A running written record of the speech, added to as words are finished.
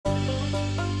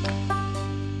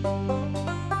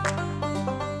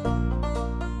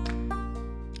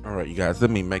you guys.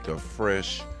 Let me make a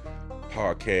fresh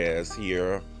podcast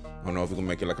here. I don't know if we're gonna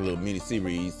make it like a little mini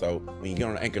series. So when you get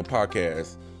on the Anchor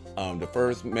podcast, the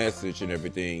first message and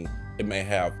everything, it may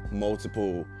have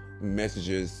multiple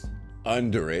messages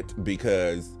under it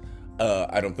because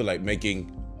I don't feel like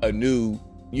making a new,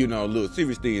 little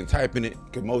series thing and typing it,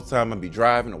 because most of the time I'll be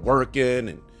driving or working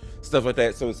and stuff like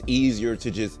that. So it's easier to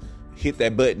just hit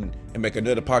that button and make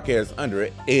another podcast under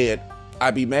it. And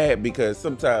I'd be mad because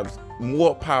sometimes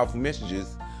more powerful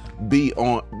messages be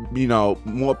on,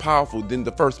 more powerful than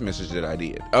the first message that I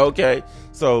did. Okay,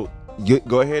 so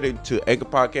go ahead into Anchor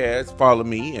Podcast, follow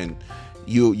me, and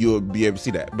you'll be able to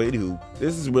see that. But anywho,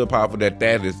 this is real powerful that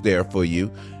is there for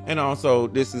you, and also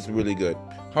this is really good.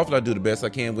 Hopefully I do the best I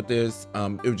can with this.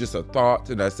 It was just a thought,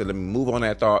 and I said let me move on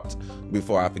that thought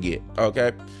before I forget.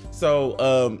 Okay,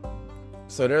 so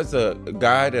there's a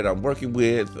guy that I'm working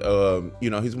with.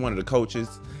 He's one of the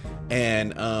coaches,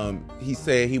 and he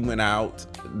said he went out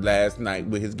last night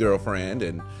with his girlfriend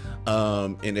and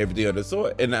everything of the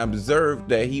sort. And I observed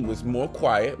that he was more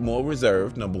quiet, more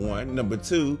reserved. Number one. Number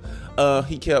two,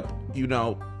 he kept,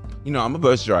 I'm a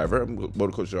bus driver, I'm a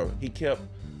motor coach driver. He kept,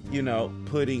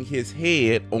 putting his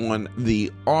head on the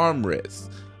armrest,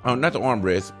 not the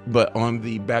armrest, but on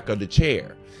the back of the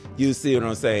chair. You see what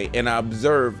I'm saying? And I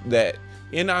observed that.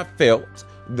 And I felt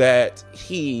that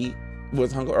he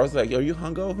was hungover. I was like, are you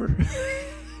hungover?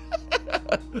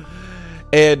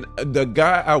 And another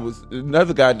guy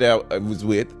that I was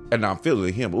with, and I'm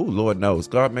feeling him. Oh, Lord knows.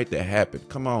 God, make that happen.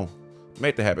 Come on.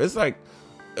 Make that happen. It's like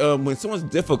when someone's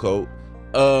difficult,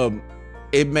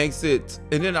 it makes it.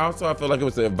 And then also I feel like it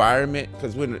was the environment,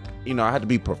 because when, I had to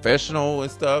be professional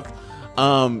and stuff.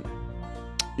 I'm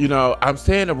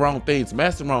saying the wrong things, I'm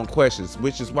asking the wrong questions,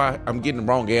 which is why I'm getting the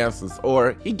wrong answers.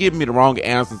 Or he giving me the wrong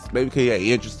answers, maybe because he ain't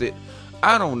interested.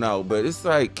 I don't know, but it's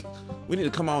like we need to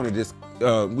come on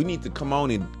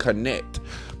and connect.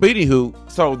 But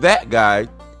anywho, so that guy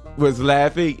was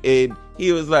laughing and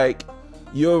he was like,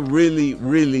 "You're really,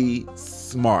 really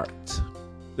smart."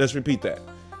 Let's repeat that.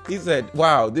 He said,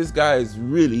 "Wow, this guy is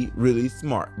really, really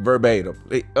smart." Verbatim.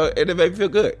 And it made me feel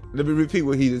good. Let me repeat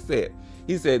what he just said.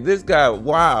 He said, this guy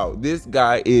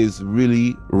is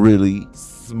really, really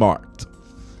smart.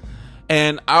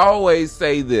 And I always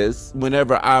say this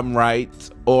whenever I'm right,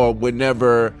 or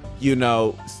whenever,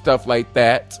 stuff like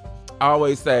that. I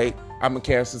always say, I'm a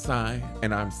Cancer sign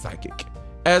and I'm psychic.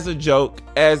 As a joke,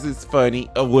 as it's funny,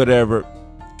 or whatever.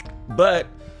 But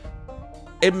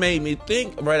it made me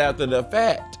think right after the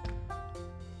fact.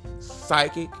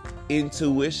 Psychic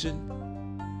intuition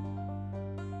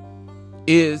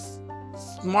is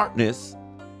smartness,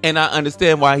 and I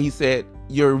understand why he said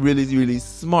you're really, really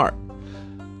smart.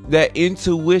 That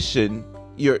intuition,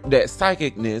 that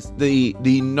psychicness,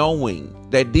 the knowing,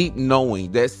 that deep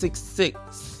knowing, that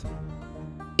 6'6"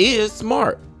 is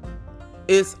smart.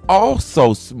 It's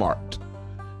also smart.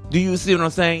 Do you see what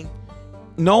I'm saying?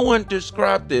 No one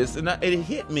described this, and it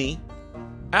hit me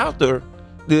after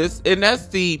this, and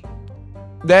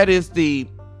that is the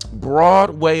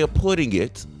broad way of putting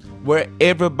it, where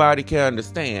everybody can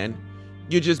understand.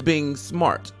 You're just being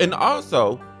smart. And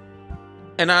also,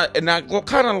 and I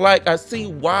kind of like, I see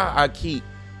why I keep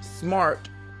smart,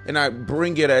 and I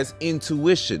bring it as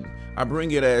intuition. I bring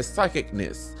it as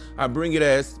psychicness. I bring it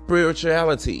as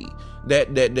spirituality. That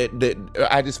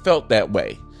I just felt that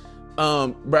way.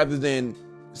 Rather than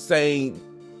saying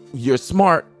you're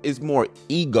smart, is more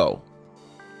ego.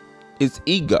 It's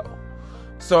ego.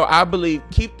 So I believe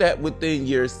keep that within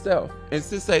yourself and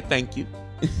just say thank you.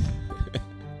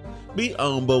 Be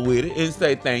humble with it and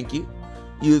say thank you.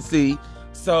 You see,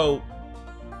 so,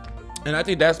 and I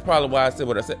think that's probably why I said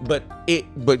what I said.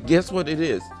 But guess what it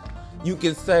is? You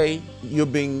can say you're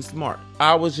being smart.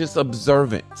 I was just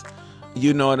observant.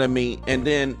 You know what I mean? And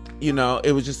then,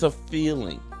 it was just a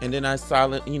feeling. And then I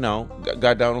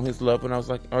got down on his lap, and I was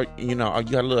like, you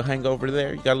got a little hangover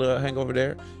there? You got a little hangover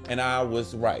there? And I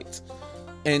was right.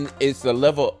 And it's a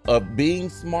level of being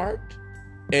smart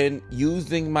and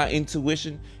using my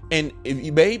intuition. And if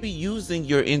you maybe using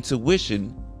your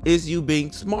intuition is you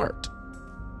being smart.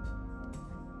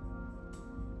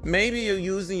 Maybe you're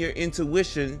using your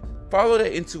intuition. Follow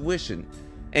that intuition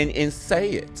and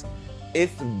say it.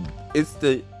 It's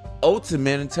the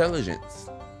ultimate intelligence.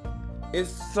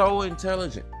 It's so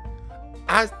intelligent.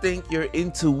 I think your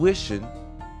intuition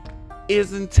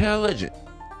is intelligent,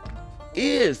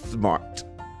 is smart.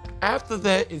 After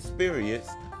that experience,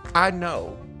 I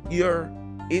know your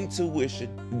intuition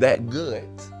that good.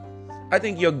 I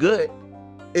think your good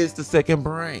is the second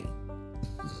brain.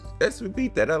 Let's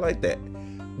repeat that. I like that.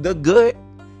 The good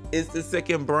is the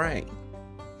second brain.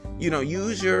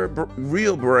 use your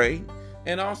real brain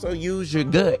and also use your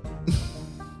gut.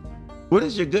 What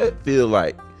does your gut feel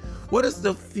like? What does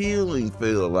the feeling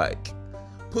feel like?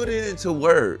 Put it into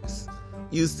words.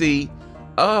 You see,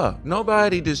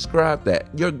 nobody described that.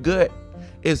 Your gut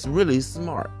is really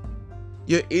smart.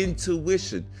 Your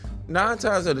intuition. 9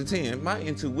 times out of 10, my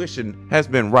intuition has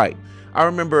been right. I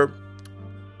remember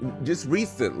just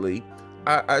recently,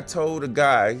 I told a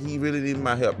guy he really needed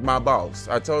my help. My boss.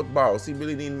 I told the boss he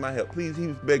really needed my help. Please, he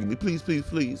was begging me, please, please,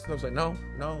 please. And I was like, no,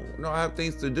 I have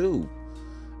things to do.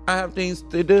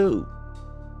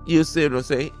 You see what I'm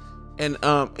saying? And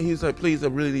he was like, please, I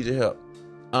really need your help.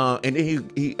 And then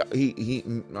he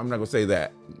I'm not gonna say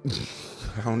that.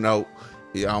 I don't know.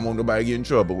 I don't want nobody to get in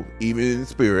trouble, even in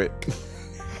spirit.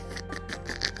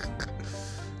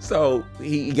 So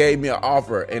he gave me an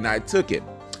offer and I took it.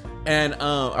 And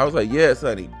I was like, yes,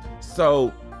 honey.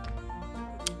 So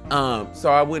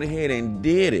I went ahead and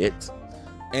did it.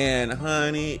 And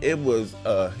honey, it was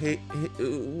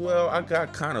well, I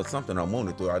got kind of something I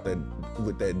wanted throughout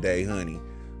with that day, honey.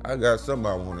 I got something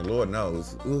I wanted, Lord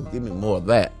knows. Ooh, give me more of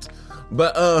that.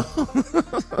 But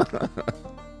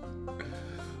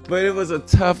but it was a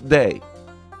tough day.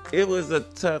 It was a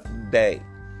tough day.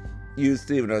 You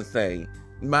see what I'm saying?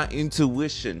 My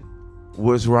intuition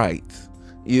was right.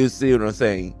 You see what I'm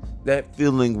saying? That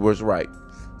feeling was right.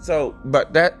 So,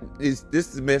 but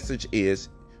this message is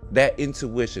that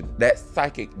intuition, that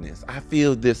psychicness. I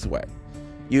feel this way.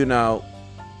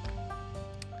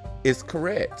 It's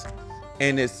correct.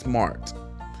 And it's smart.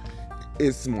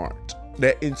 It's smart.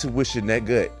 That intuition, that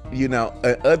gut. In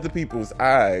other people's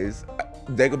eyes,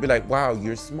 they're going to be like, wow,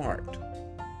 you're smart.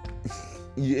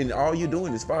 And all you're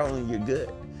doing is following your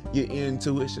gut, your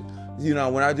intuition.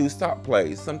 When I do stock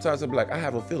plays, sometimes I'll be like, I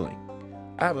have a feeling.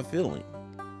 I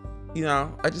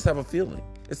just have a feeling.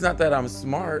 It's not that I'm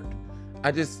smart.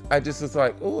 I just was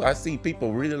like, oh, I see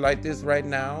people really like this right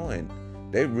now, and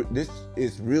this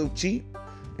is real cheap,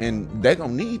 and they're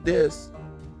gonna need this.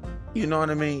 You know what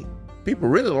I mean? People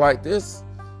really like this.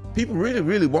 People really,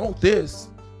 really want this.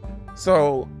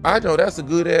 So I know that's a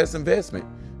good ass investment.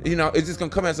 It's just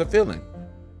gonna come as a feeling.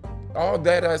 All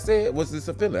that I said was just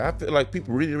a feeling. I feel like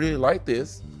people really, really like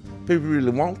this. People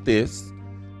really want this.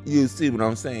 You see what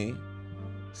I'm saying?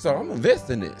 So I'm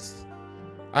investing this.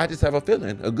 I just have a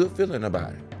feeling, a good feeling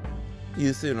about it.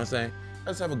 You see what I'm saying?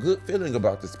 I just have a good feeling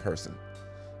about this person.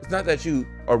 It's not that you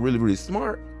are really, really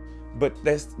smart, but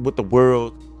that's what the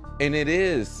world, and it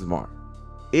is smart.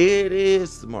 It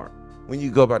is smart when you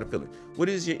go by the feeling. What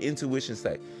does your intuition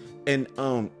say? And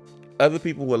other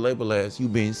people will label as you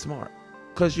being smart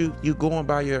because you going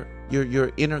by your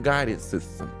inner guidance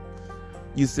system.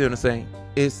 You see what I'm saying?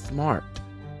 It's smart.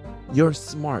 You're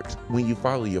smart when you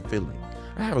follow your feeling.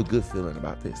 I have a good feeling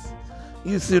about this.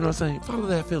 You see what I'm saying? Follow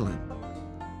that feeling.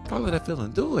 Follow that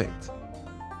feeling. Do it.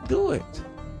 Do it.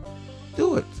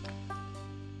 Do it.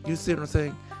 You see what I'm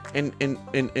saying? And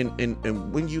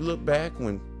when you look back,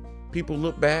 when people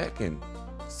look back and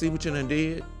see what you done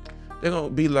did, they're gonna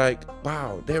be like,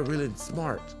 wow, they're really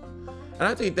smart. And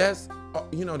I think that's,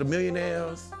 the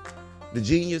millionaires, the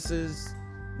geniuses,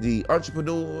 the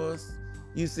entrepreneurs,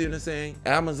 you see what I'm saying?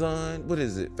 Amazon, what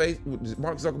is it?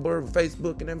 Mark Zuckerberg,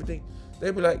 Facebook and everything. They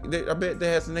be like, I bet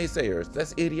they had some naysayers.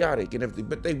 That's idiotic and everything.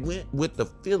 But they went with the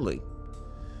feeling.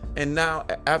 And now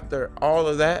after all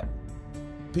of that,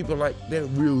 people are like, they're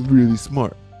really, really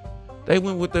smart. They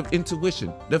went with the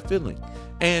intuition, the feeling.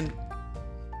 And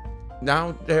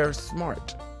now they're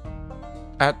smart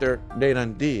after they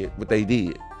done did what they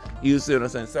did. You see what I'm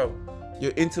saying? So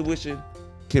your intuition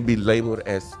can be labeled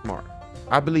as smart.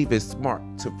 I believe it's smart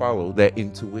to follow that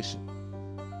intuition,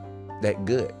 that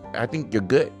gut. I think your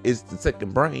gut is the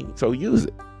second brain, so use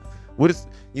it. What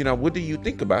do you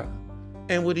think about?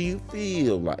 And what do you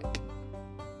feel like?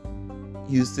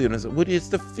 You see what I'm saying? What is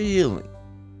the feeling?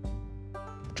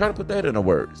 Try to put that into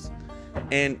words.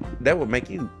 And that will make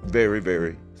you very,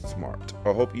 very smart.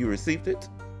 I hope you received it.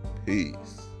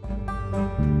 Peace.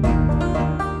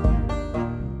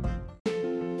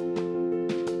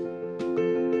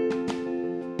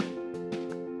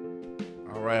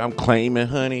 I'm claiming,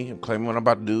 honey. I'm claiming what I'm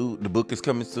about to do. The book is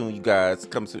coming soon, you guys.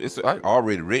 Coming soon. It's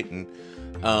already written.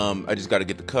 I just got to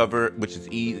get the cover, which is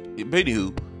easy. But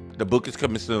anywho, the book is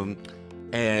coming soon,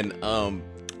 and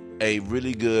a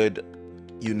really good,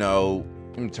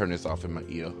 let me turn this off in my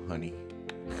ear, honey,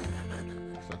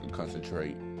 so I can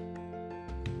concentrate.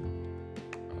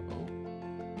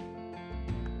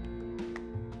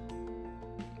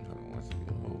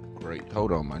 Oh, great.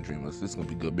 Hold on, my dreamers. This is gonna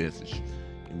be good message.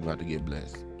 You're about to get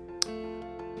blessed.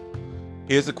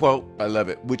 Here's a quote. I love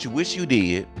it. What you wish you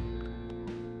did,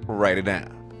 write it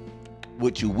down.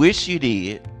 What you wish you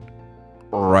did,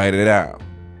 write it down.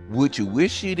 What you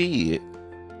wish you did,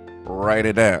 write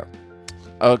it down.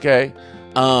 Okay.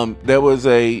 There was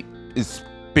a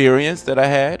experience that I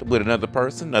had with another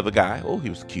person, another guy. Oh, he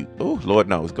was cute. Oh, Lord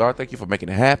knows. God, thank you for making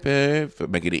it happen, for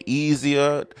making it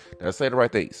easier. Did I say the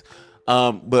right things?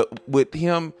 But with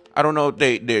him, I don't know.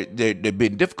 They've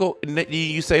been difficult. And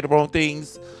you say the wrong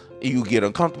things, you get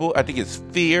uncomfortable. I think it's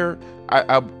fear.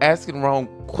 I'm asking the wrong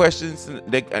questions. And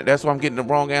that's why I'm getting the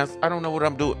wrong answer. I don't know what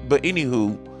I'm doing. But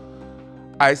anywho,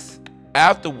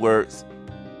 afterwards,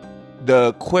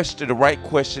 the right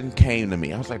question came to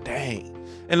me. I was like, dang.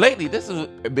 And lately, this has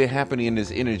been happening in this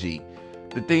energy.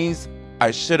 The things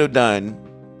I should have done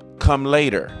come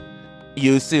later.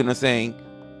 You see what I'm saying?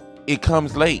 It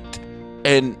comes late.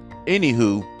 And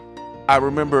anywho, I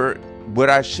remember what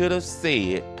I should have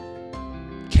said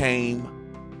came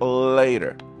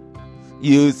later.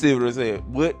 You see what I'm saying?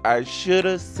 What I should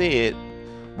have said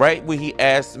right when he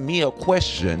asked me a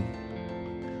question.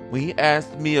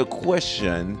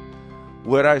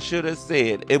 What I should have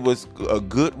said, it was a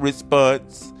good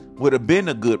response, would have been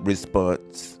a good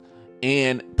response,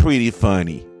 and pretty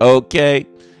funny. Okay?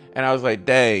 And I was like,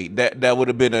 dang, that would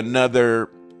have been another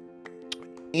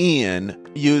in.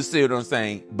 You see what I'm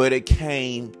saying? But it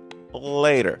came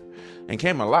later. And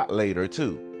came a lot later,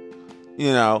 too.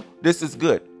 You know, this is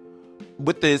good.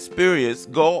 With the experience,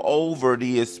 go over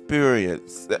the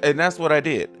experience. And that's what I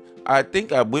did. I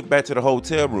think I went back to the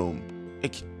hotel room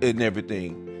and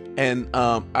everything. And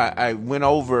I went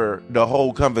over the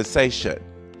whole conversation,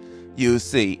 you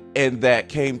see, and that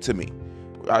came to me.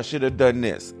 I should have done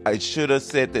this. I should have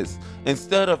said this.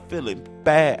 Instead of feeling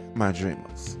bad, my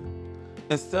dreamers.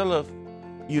 Instead of,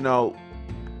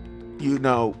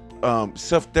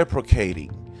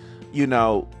 self-deprecating.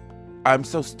 I'm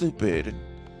so stupid.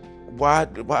 Why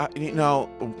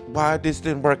this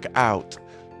didn't work out?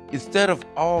 Instead of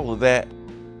all of that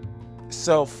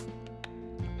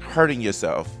hurting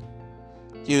yourself,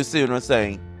 you see what I'm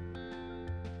saying?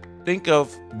 Think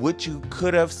of what you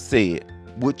could have said,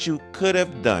 what you could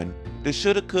have done, the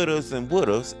shoulda, couldas, and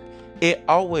wouldas. It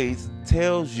always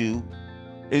tells you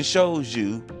and shows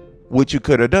you what you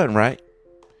could have done, right?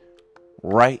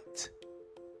 Write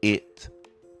it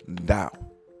down.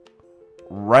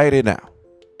 Write it down.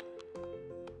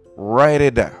 Write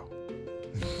it down.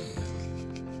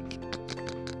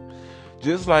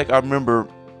 Just like I remember,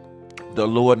 the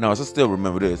Lord knows, I still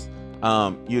remember this.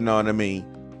 You know what I mean?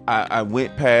 I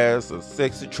went past a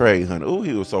sexy trade hunter. Oh,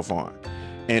 he was so fine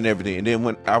and everything. And then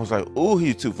when I was like, oh,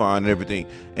 he's too fine and everything.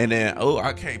 And then, oh,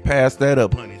 I can't pass that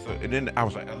up, honey. So, and then I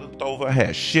was like, I looked over, I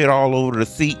had shit all over the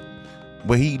seat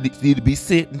where he needed to be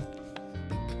sitting.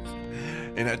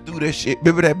 And I threw that shit.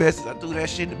 Remember that message? I threw that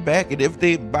shit in the back and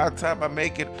everything. By the time I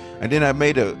make it, and then I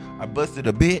busted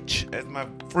a bitch, as my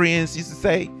friends used to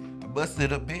say. I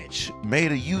busted a bitch,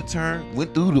 made a U-turn,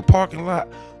 went through the parking lot,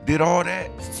 did all that,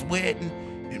 sweating,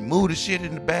 and moved the shit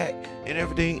in the back and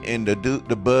everything. And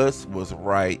the bus was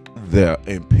right there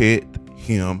and picked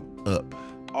him up.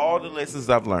 All the lessons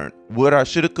I've learned, what I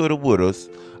shoulda, coulda, woulda,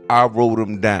 I wrote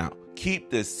them down.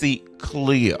 Keep the seat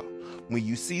clear. When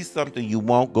you see something you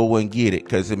won't, go and get it,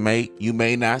 because you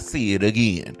may not see it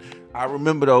again. I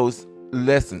remember those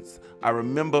lessons. I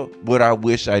remember what I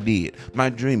wish I did. My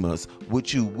dreamers,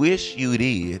 what you wish you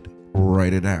did,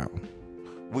 write it down.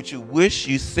 What you wish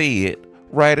you said,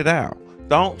 write it down.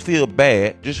 Don't feel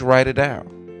bad, just write it down.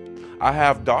 I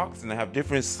have docs and I have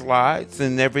different slides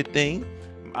and everything.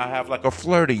 I have like a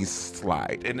flirting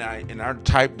slide, and I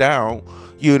type down,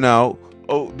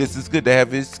 oh, this is good to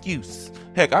have an excuse.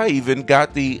 Heck, I even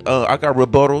got I got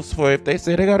rebuttals for if they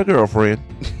say they got a girlfriend.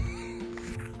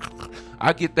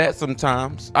 I get that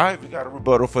sometimes. I even got a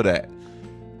rebuttal for that.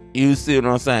 You see what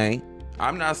I'm saying?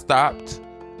 I'm not stopped.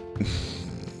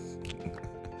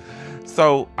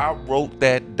 So I wrote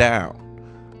that down.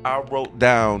 I wrote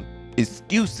down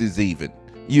excuses even.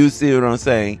 You see what I'm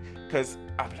saying? Because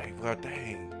I'm like, well,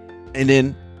 dang. And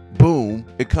then, boom,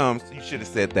 it comes. You should have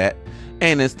said that.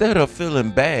 And instead of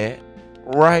feeling bad,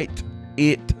 write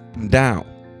it down.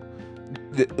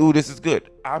 Ooh, this is good.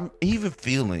 I'm even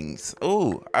feelings.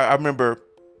 Ooh, I remember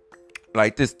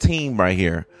like this team right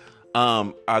here.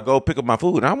 I go pick up my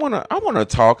food. I wanna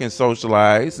talk and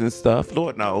socialize and stuff.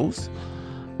 Lord knows,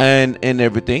 and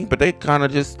everything. But they kind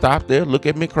of just stop there, look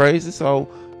at me crazy. So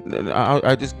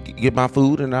I just get my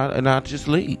food and I just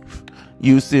leave.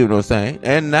 You see what I'm saying?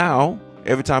 And now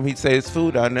every time he says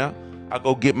food down there, I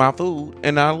go get my food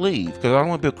and I leave, because I don't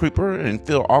want to be a creeper and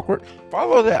feel awkward.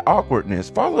 Follow that awkwardness.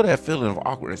 Follow that feeling of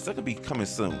awkwardness. That could be coming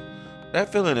soon. That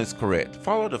feeling is correct.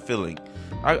 Follow the feeling.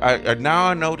 I now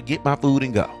I know to get my food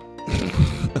and go.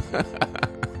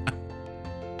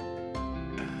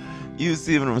 You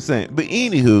see what I'm saying? But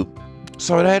anywho,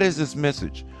 so that is this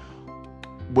message.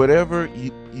 Whatever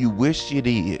you wish you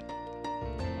did,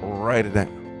 write it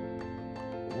down.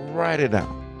 Write it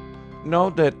down. Know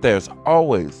that there's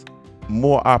always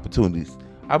more opportunities.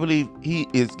 I believe he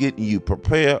is getting you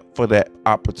prepared for that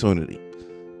opportunity.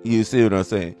 You see what I'm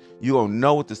saying? You're going to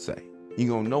know what to say. You're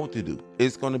going to know what to do.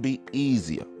 It's going to be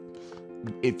easier.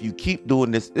 If you keep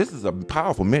doing this, this is a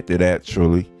powerful method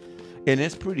actually. And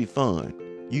it's pretty fun.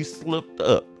 You slipped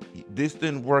up. This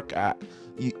didn't work out.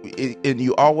 And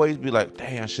you always be like,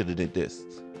 dang, I should have did this.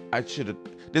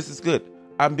 This is good.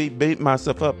 I'm beating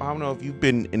myself up. I don't know if you've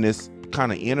been in this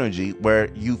kind of energy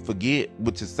where you forget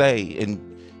what to say and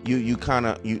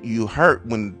you hurt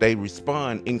when they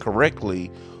respond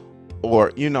incorrectly,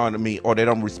 or you know what I mean, or they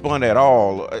don't respond at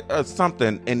all, or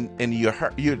something, and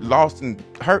you're lost in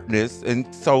hurtness,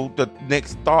 and so the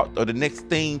next thought or the next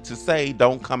thing to say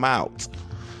don't come out,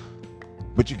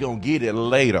 but you're gonna get it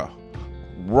later.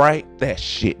 Write that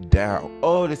shit down.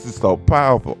 Oh, this is so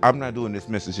powerful. I'm not doing this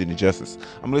message any justice.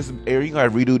 I'm listening, Eric, you gotta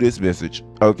redo this message,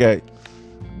 okay?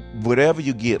 Whatever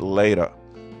you get later,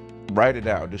 write it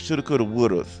out. The shoulda, coulda,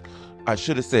 wouldas. I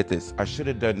should have said this. I should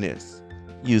have done this.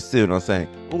 You see what I'm saying?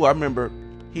 Oh, I remember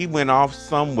he went off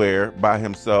somewhere by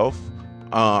himself.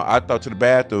 I thought to the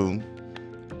bathroom.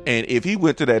 And if he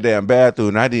went to that damn bathroom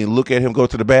and I didn't look at him go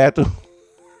to the bathroom,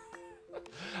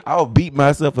 I'll beat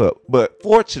myself up. But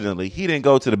fortunately, he didn't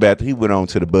go to the bathroom. He went on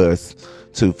to the bus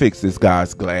to fix this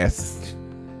guy's glasses.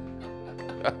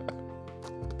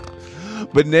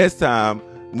 But next time,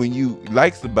 when you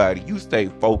like somebody, you stay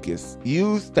focused.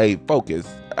 You stay focused.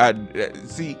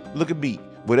 See, look at me.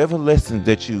 Whatever lessons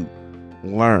that you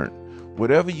learned,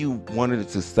 whatever you wanted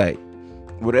to say,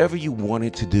 whatever you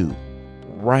wanted to do,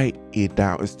 write it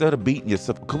down. Instead of beating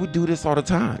yourself, because we do this all the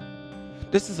time.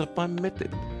 This is a fun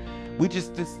method. We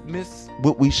just dismiss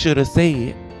what we should have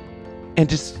said and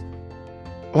just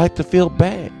like to feel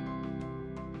bad.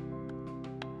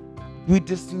 We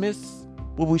dismiss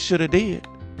what we should have did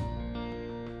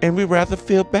and we rather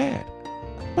feel bad.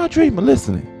 My dream of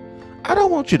listening. I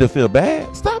don't want you to feel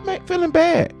bad. Stop feeling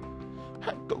bad.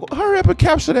 Hurry up and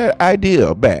capture that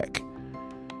idea back.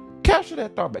 Capture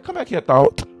that thought back. Come back here,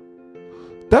 thought.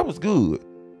 That was good.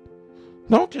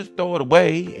 Don't just throw it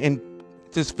away and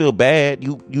just feel bad.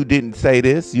 You didn't say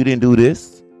this. You didn't do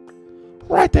this.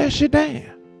 Write that shit down.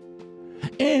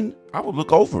 And I will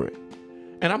look over it.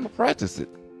 And I'm going to practice it.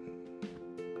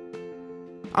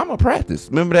 I'm going to practice.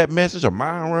 Remember that message of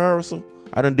mind rehearsal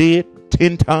I done did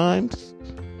 10 times?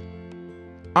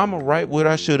 I'm going to write what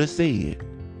I should have said.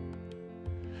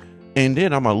 And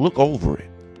then I'm going to look over it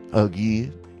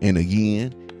again and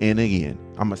again and again.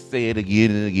 I'm going to say it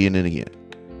again and again and again.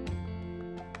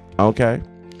 Okay?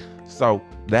 So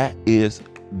that is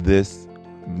this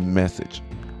message.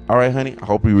 All right, honey. I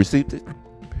hope you received it.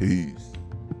 Peace.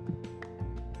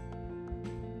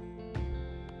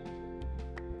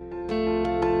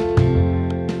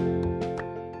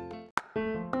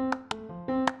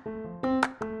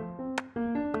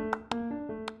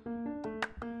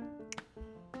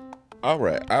 All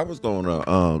right, I was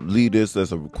gonna leave this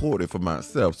as a recording for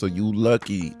myself, so you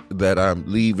lucky that I'm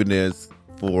leaving this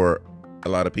for a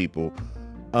lot of people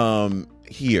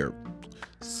here.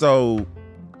 So,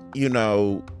 you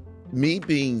know, me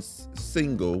being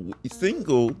single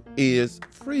is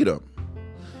freedom.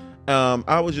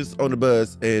 I was just on the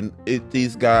bus, and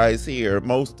these guys here,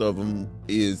 most of them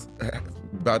is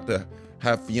about to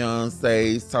have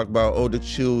fiancés, talk about the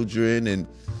children and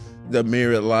the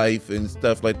married life and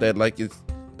stuff like that. Like it's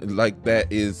like that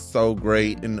is so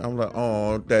great, and I'm like,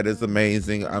 oh, that is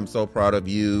amazing. I'm so proud of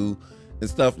you and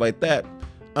stuff like that.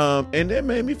 And that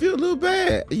made me feel a little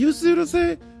bad. You see what I'm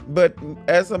saying? But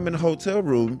as I'm in the hotel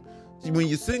room, when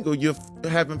you're single, you're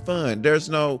having fun. There's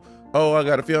no, oh, I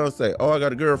got a fiance. Oh, I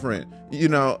got a girlfriend. You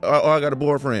know, oh, I got a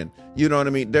boyfriend. You know what I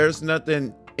mean? There's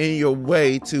nothing in your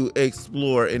way to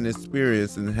explore and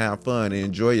experience and have fun and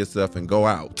enjoy yourself and go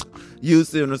out. You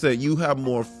see what I'm saying? You have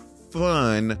more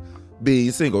fun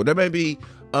being single. That may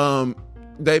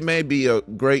be a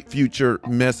great future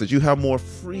message. You have more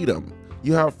freedom.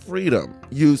 You have freedom.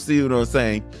 You see what I'm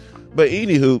saying? But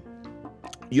anywho,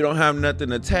 you don't have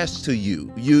nothing attached to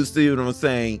you. You see what I'm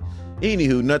saying?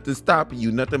 Anywho, nothing stopping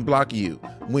you, nothing blocking you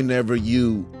whenever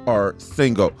you are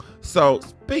single. So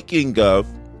speaking of,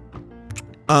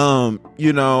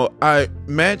 you know, I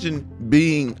imagine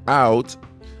being out,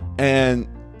 and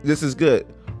this is good.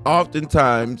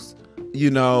 Oftentimes,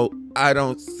 you know, I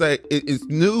don't say it's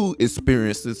new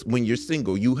experiences when you're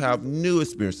single. You have new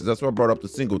experiences. That's why I brought up the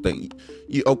single thing.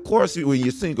 Of course, when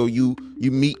you're single, you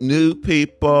meet new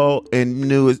people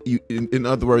and in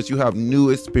other words, you have new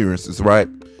experiences, right?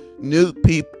 New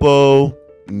people,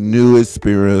 new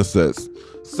experiences.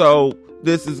 So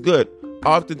this is good.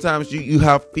 Oftentimes you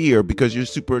have fear because you're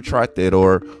super attracted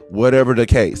or whatever the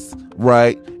case,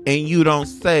 right? And you don't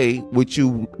say what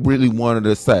you really wanted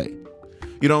to say.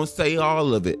 You don't say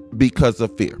all of it because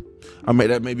of fear. I mean,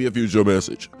 that may be a future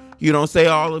message. You don't say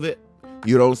all of it.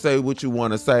 You don't say what you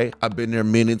want to say. I've been there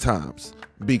many times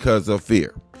because of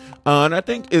fear. And I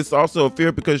think it's also a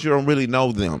fear because you don't really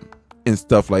know them and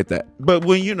stuff like that. But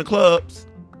when you're in the clubs,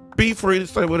 be free to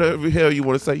say whatever the hell you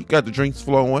want to say. You got the drinks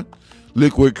flowing.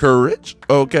 Liquid courage.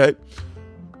 Okay.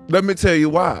 Let me tell you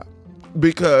why.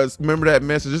 Because remember that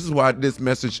message. This is why this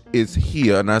message is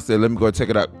here. And I said, let me go check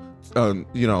it out.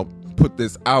 Put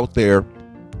this out there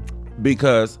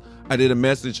because I did a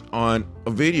message on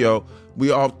a video. We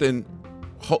often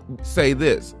say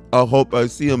this. I hope I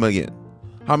see him again.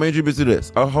 How many of you do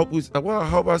this? I hope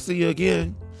I see you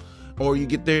again. Or you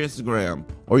get their Instagram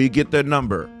or you get their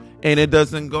number and it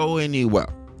doesn't go anywhere.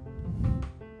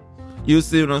 You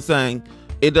see what I'm saying?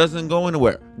 It doesn't go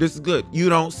anywhere. This is good. You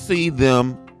don't see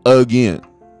them again.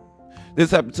 This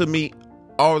happened to me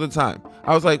all the time.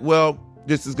 I was like, well,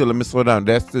 this is good. Let me slow down.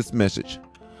 That's this message.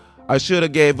 I should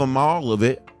have gave them all of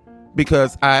it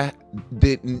because I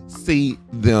didn't see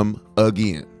them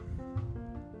again.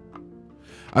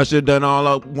 I should have done all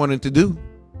I wanted to do.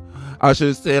 I should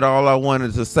have said all I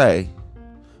wanted to say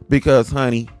because,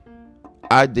 honey,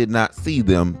 I did not see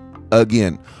them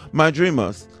again. My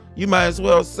dreamers, you might as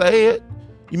well say it.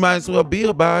 You might as well be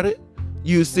about it.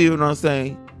 You see what I'm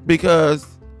saying? Because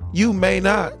you may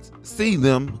not see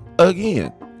them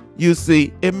again. You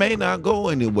see, it may not go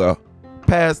anywhere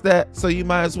past that. So you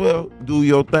might as well do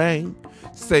your thing.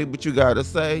 Say what you got to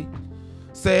say.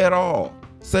 Say it all.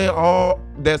 Say all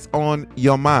that's on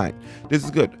your mind. This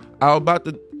is good. I was about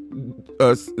to,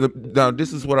 now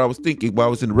this is what I was thinking while I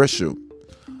was in the restroom.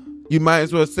 You might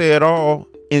as well say it all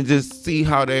and just see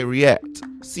how they react.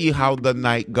 See how the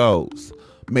night goes.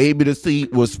 Maybe the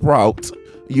seed will sprout.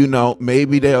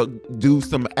 Maybe they'll do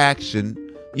some action.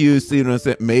 You see what I'm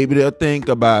saying? Maybe they'll think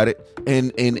about it,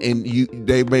 and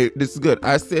this is good.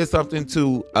 I said something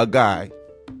to a guy,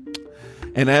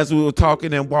 and as we were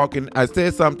talking and walking, I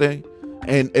said something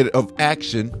of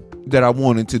action that I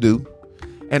wanted to do,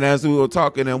 and as we were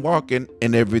talking and walking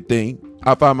and everything,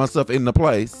 I found myself in the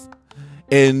place,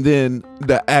 and then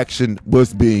the action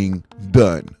was being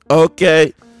done.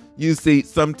 Okay, you see,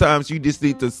 sometimes you just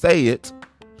need to say it,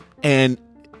 and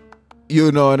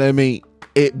you know what I mean.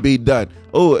 It be done.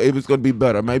 Oh, it was going to be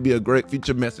better. Maybe a great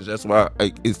future message. That's why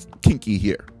it's kinky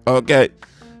here. Okay.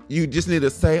 You just need to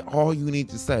say all you need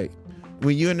to say.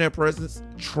 When you're in their presence,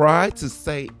 try to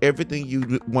say everything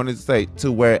you wanted to say to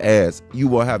whereas you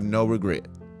will have no regret.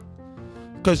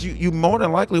 Because you more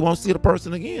than likely won't see the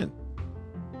person again.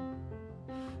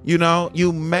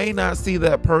 You may not see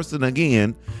that person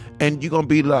again and you're going to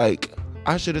be like,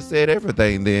 I should have said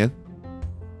everything then.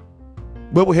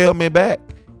 What held me back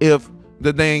if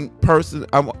the dang person,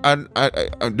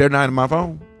 they're not in my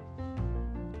phone.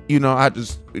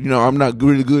 I'm not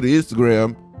really good at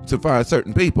Instagram to find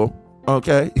certain people.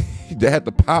 Okay, they have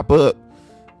to pop up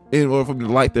in order for me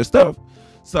to like their stuff.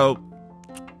 So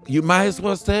you might as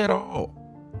well say it all.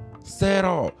 Say it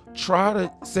all. Try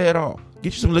to say it all.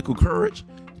 Get you some liquid courage.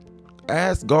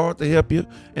 Ask God to help you.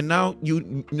 And now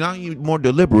you're more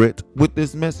deliberate with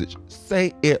this message.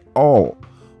 Say it all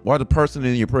while the person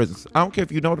in your presence. I don't care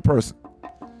if you know the person.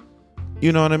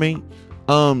 You know what I mean?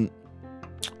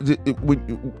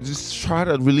 Just try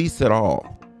to release it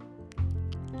all.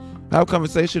 Have a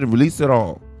conversation and release it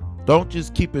all. Don't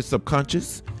just keep it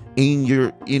subconscious in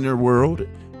your inner world,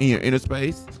 in your inner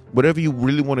space. Whatever you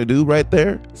really want to do right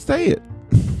there, say it.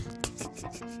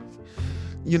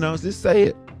 Just say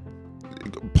it.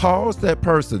 Pause that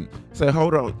person. Say,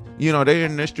 hold on. They're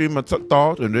in their stream of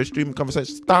thought and their stream of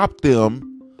conversation. Stop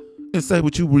them and say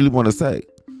what you really want to say.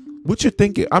 What you're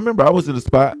thinking. I remember I was in a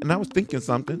spot and I was thinking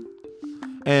something.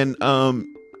 And I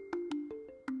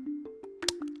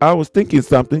was thinking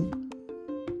something.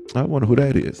 I wonder who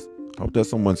that is. I hope that's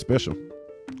someone special.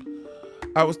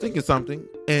 I was thinking something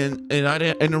and I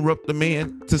didn't interrupt the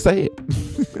man to say it.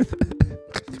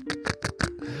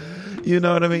 You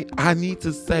know what I mean? I need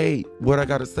to say what I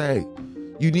got to say.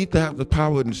 You need to have the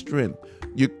power and the strength.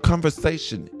 Your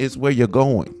conversation is where you're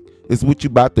going. It's what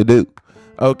you're about to do.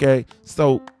 Okay?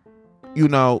 So, you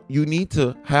need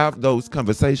to have those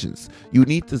conversations. You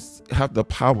need to have the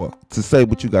power to say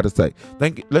what you got to say.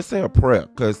 Let's say a prayer,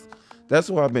 because That's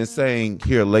what I've been saying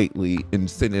here lately and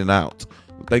sending out.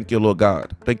 Thank you, Lord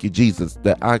God. Thank you, Jesus,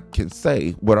 that I can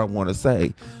say what I want to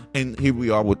say. And here we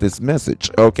are with this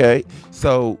message. Okay.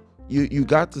 So you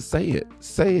got to say it.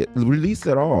 Say it. Release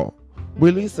it all.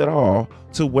 Release it all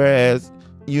to whereas,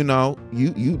 you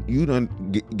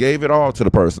done gave it all to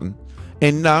the person.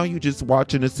 And now you just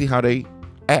watching to see how they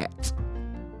act.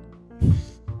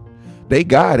 They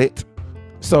got it.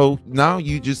 So now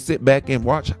you just sit back and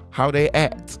watch how they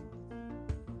act.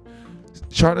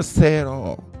 Try to say it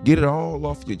all. Get it all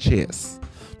off your chest.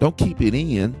 Don't keep it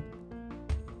in.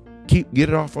 Get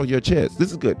it off of your chest.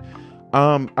 This is good.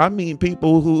 I mean,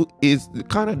 people who is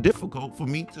kind of difficult for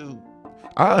me to.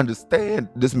 I understand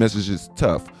this message is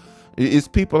tough. It's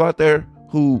people out there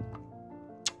who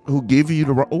give you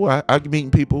the wrong. Oh, I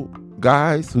meet people,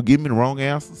 guys who give me the wrong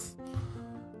answers,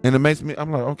 and it makes me.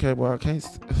 I'm like, okay, well, I can't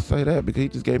say that because he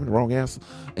just gave me the wrong answer.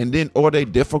 And then, or they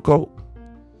difficult,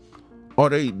 or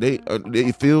they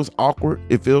it feels awkward.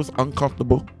 It feels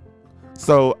uncomfortable.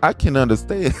 So I can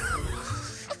understand.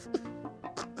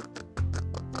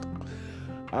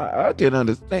 I can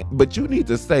understand, but you need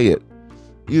to say it.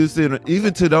 You see,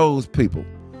 even to those people,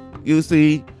 you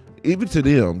see, even to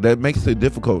them, that makes it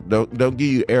difficult. Don't give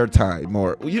you airtime,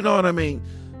 or you know what I mean.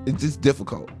 It's just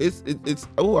difficult. It's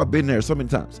oh, I've been there so many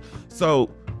times. So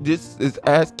just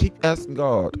keep asking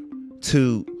God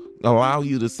to allow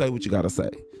you to say what you gotta say.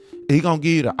 He gonna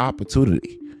give you the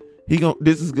opportunity.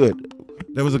 This is good.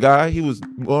 There was a guy. He was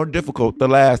more difficult the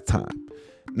last time.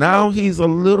 Now he's a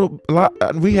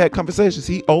lot. We had conversations.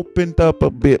 He opened up a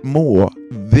bit more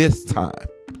this time.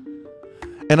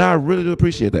 And I really do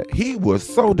appreciate that. He was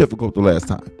so difficult the last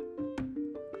time.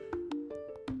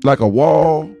 Like a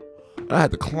wall. I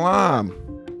had to climb.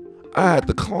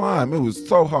 It was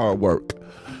so hard work.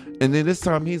 And then this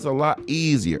time he's a lot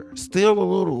easier. Still a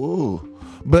little,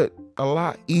 but a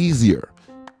lot easier.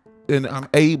 And I'm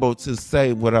able to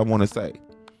say what I want to say.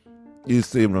 You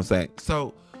see what I'm saying?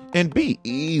 So, and be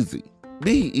easy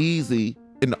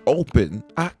and open.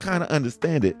 I kind of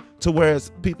understand it to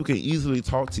whereas people can easily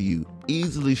talk to you,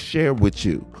 easily share with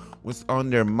you what's on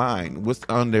their mind, what's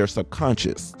on their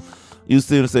subconscious. You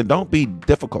see what I'm saying? Don't be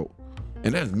difficult.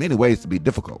 And there's many ways to be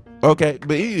difficult. Okay.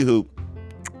 But anywho,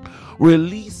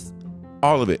 release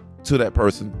all of it to that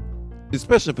person,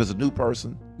 especially if it's a new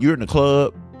person. You're in the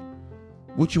club.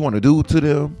 What you want to do to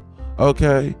them.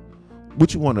 Okay.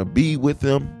 What you want to be with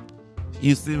them.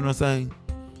 You see what I'm saying?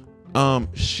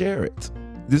 Share it.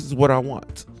 This is what I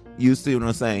want. You see what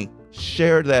I'm saying?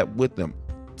 Share that with them.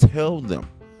 Tell them.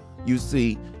 You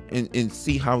see, and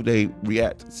see how they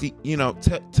react. See,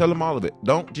 tell them all of it.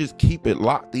 Don't just keep it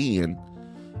locked in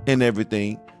and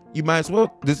everything. You might as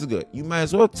well, this is good. You might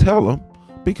as well tell them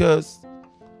because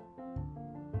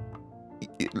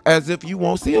as if you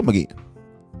won't see them again.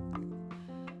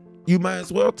 You might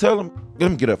as well tell them,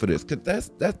 let me get up for this,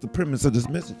 because that's the premise of this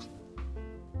message.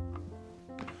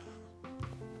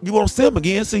 You won't see them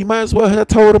again, so you might as well have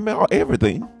told them about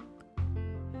everything.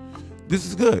 This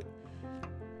is good.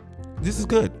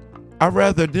 I'd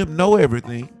rather them know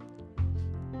everything.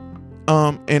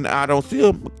 And I don't see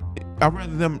them. I'd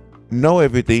rather them know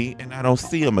everything and I don't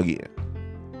see them again.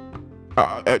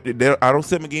 I don't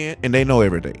see them again and they know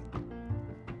everything.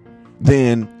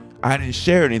 Then I didn't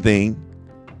share anything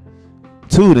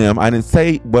to them. I didn't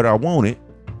say what I wanted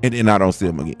and then I don't see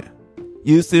them again.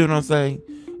 You see what I'm saying?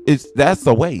 That's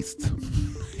a waste.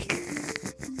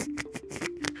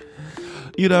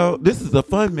 This is a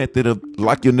fun method of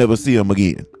like you'll never see them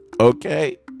again.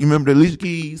 Okay? You remember the Alicia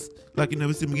Keys? Like you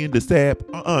never see them again, the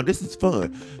stab. This is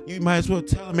fun. You might as well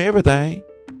tell them everything.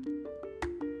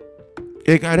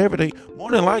 They got everything. More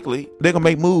than likely, they're gonna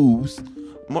make moves.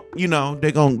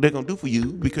 They're gonna do for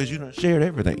you because you done shared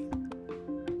everything.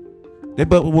 They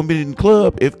but wouldn't be in the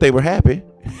club if they were happy.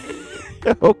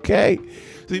 Okay.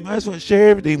 So you might as well share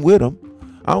everything with them.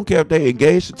 I don't care if they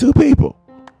engaged to two people.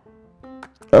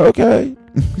 Okay.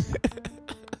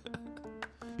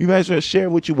 You might as well share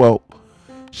what you want,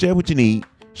 share what you need,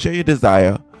 share your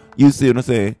desire. You see what I'm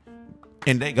saying?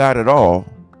 And they got it all.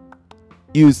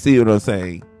 You see what I'm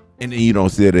saying? And then you don't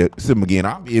see them again.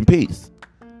 I'll be in peace.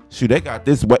 Shoot, they got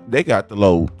this. They got the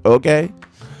load. Okay.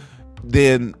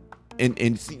 Then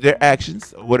and see their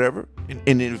actions or whatever. And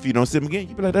then if you don't see them again,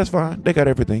 you be like, that's fine. They got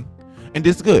everything. And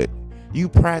this is good. You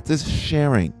practice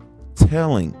sharing,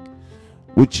 telling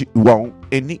what you want,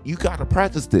 and you got to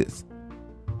practice this.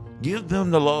 Give them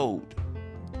the load.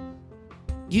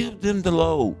 Give them the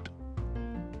load.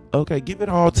 Okay, give it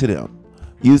all to them.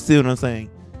 You see what I'm saying?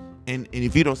 And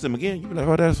if you don't see them again, you be like,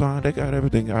 oh, that's fine. They got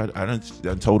everything. I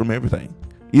done told them everything.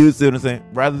 You see what I'm saying?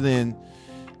 Rather than,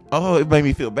 oh, it made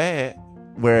me feel bad.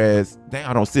 Whereas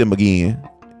I don't see him again,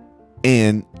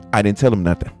 and I didn't tell him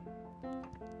nothing.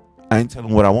 I didn't tell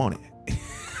him what I wanted.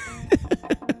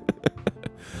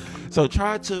 So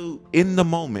try to, in the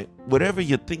moment, whatever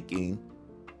you're thinking,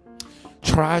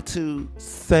 try to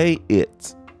say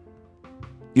it.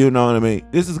 You know what I mean?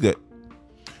 This is good.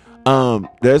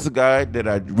 There's a guy that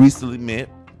I recently met,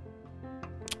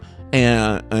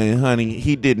 and honey,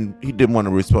 he didn't want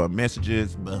to respond to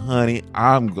messages, but honey,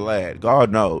 I'm glad. God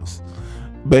knows.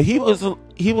 But he was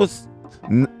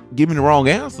giving the wrong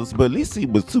answers, but at least he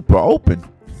was super open.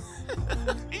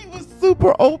 He was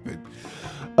super open.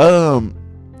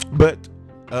 But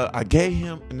I gave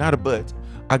him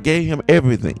I gave him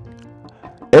everything.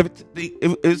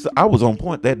 Everything. I was on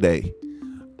point that day.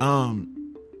 And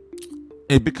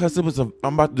because I'm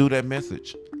about to do that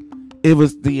message. It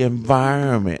was the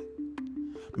environment.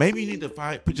 Maybe you need to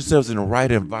put yourselves in the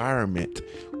right environment.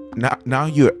 Now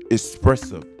you're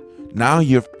expressive. Now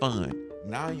you're fun.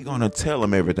 Now you're gonna tell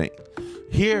them everything.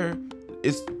 Here,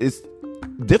 it's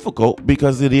difficult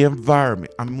because of the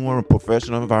environment. I'm more in a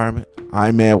professional environment.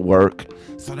 I'm at work,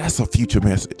 so that's a future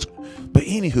message. But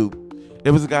anywho,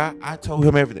 there was a guy. I told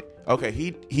him everything. Okay,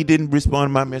 he didn't respond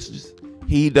to my messages.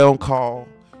 He don't call.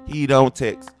 He don't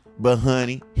text. But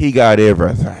honey, he got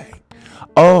everything.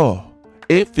 Oh,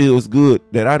 it feels good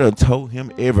that I done told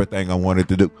him everything I wanted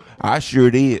to do. I sure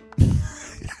did.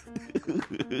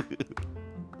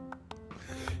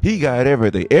 He got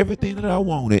everything that I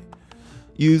wanted.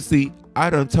 You see, I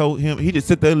done told him. He just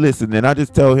sit there and listen, and I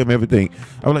just told him everything.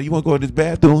 I was like, "You want to go in this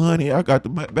bathroom, honey? I got the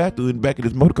bathroom in the back of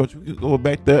this motor coach. We can go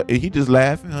back there." And he just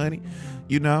laughing, honey.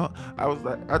 You know, I was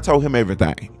like, I told him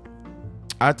everything.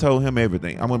 I'm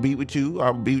gonna be with you.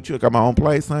 I'll be with you. I got my own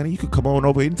place, honey. You can come on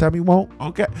over anytime you want.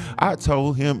 Okay. I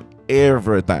told him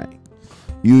everything.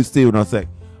 You see what I'm saying?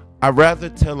 I'd rather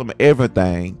tell them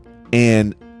everything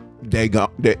and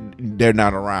they're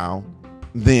not around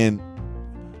than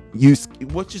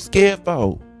what you scared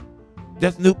for.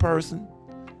 That's a new person,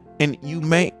 and you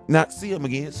may not see them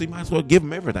again, so you might as well give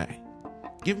them everything.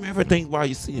 Give them everything while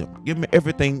you see them. Give them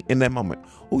everything in that moment.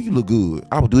 Oh, you look good.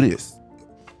 I will do this.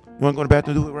 You want to go to the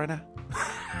bathroom and do it right now?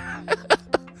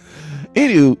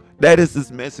 Anywho, that is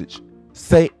this message.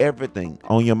 Say everything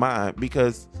on your mind,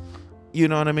 because you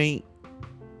know what I mean?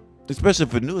 Especially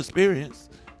for new experience,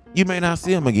 you may not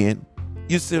see them again.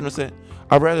 You see what I'm saying?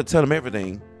 I'd rather tell them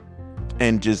everything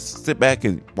and just sit back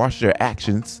and watch their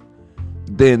actions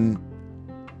than,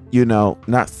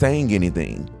 not saying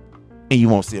anything and you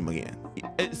won't see them again.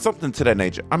 It's something to that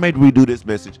nature. I may redo this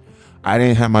message. I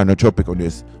didn't have my nootropic on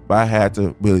this, but I had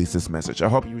to release this message. I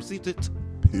hope you received it.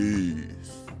 Peace.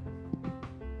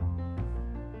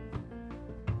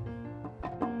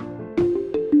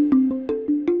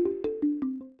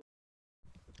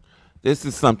 This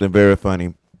is something very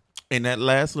funny. In that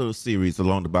last little series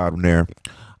along the bottom there,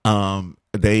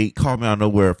 they called me out of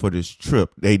nowhere for this trip.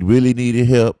 They really needed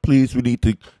help. Please, we need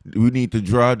to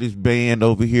draw this band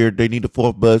over here. They need a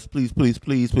fourth bus. Please, please,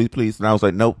 please, please, please. And I was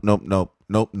like, nope.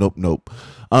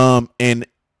 And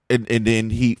then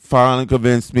he finally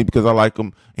convinced me, because I like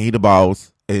him and he the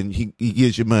boss and he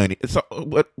gives you money. So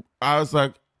what I was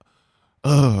like,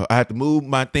 I had to move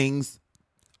my things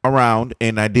around,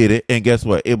 and I did it. And guess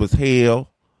what? It was hell.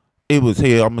 I'm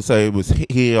gonna say it was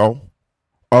hell.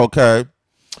 Okay.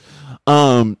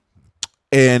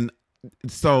 And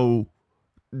so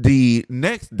the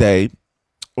next day,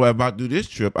 when I'm about to do this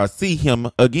trip, I see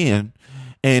him again,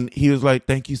 and he was like,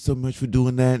 "Thank you so much for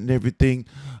doing that and everything."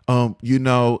 And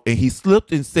he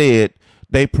slipped and said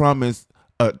they promised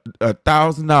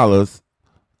 $1,000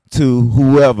 to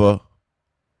whoever.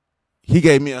 He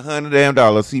gave me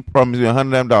 $100. He promised me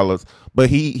 $100, but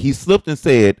he slipped and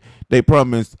said they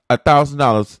promised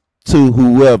 $1,000 to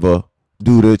whoever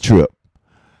do the trip.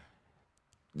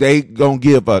 They gonna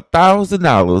give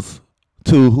 $1,000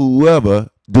 to whoever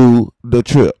do the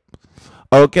trip.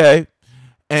 Okay,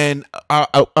 and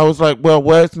I was like, well,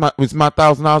 is my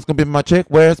 $1,000 gonna be my check?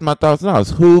 Where's my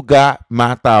 $1,000? Who got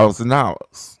my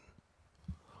 $1,000?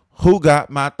 Who got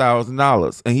my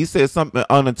 $1,000? And he said something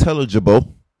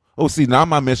unintelligible. Oh, see, now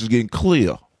my message is getting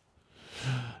clear.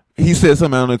 He said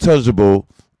something unintelligible,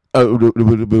 and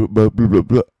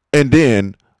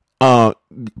then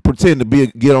pretend to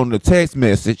get on the text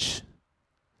message,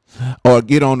 or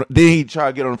then he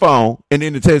tried to get on the phone, and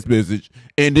then the text message,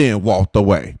 and then walked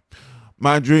away.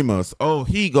 My dreamers,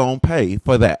 he gonna pay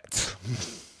for that.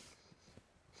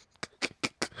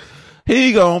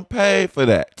 He gonna pay for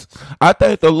that. I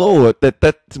thank the Lord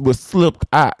that was slipped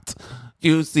out.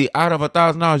 You see, out of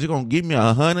 $1,000, you're gonna give me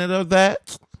 100 of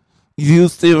that. You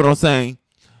see what I'm saying?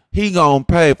 he gonna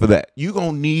pay for that. You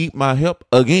gonna need my help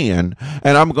again,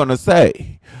 and I'm gonna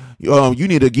say, you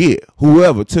need to get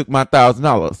whoever took my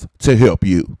 $1,000 to help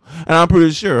you. And I'm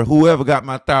pretty sure whoever got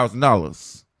my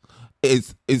 $1,000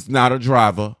 is not a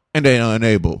driver and they're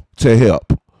unable to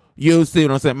help. You see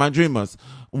what I'm saying? My dreamers,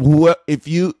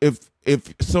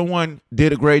 if someone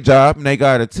did a great job and they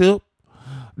got a tip,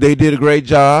 they did a great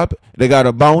job, they got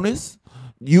a bonus,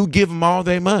 you give them all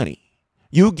their money.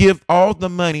 You give all the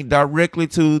money directly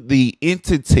to the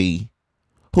entity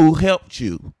who helped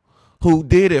you, who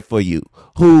did it for you,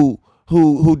 who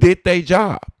did their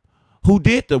job, who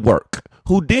did the work.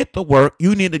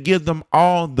 You need to give them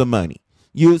all the money.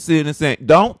 You see what I'm saying?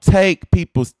 Don't take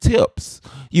people's tips.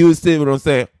 You see what I'm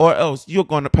saying? Or else you're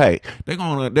gonna pay. They're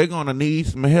gonna need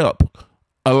some help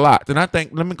a lot. And I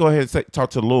think, let me go ahead and talk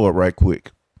to the Lord right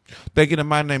quick. Thinking in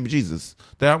my name of Jesus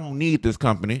that I won't need this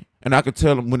company, and I could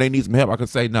tell them when they need some help, I could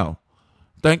say no.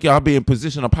 Thank you. I'll be in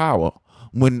position of power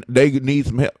when they need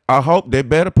some help. I hope they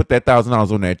better put that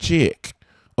 $1,000 on that check,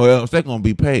 or else they're gonna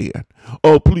be paying.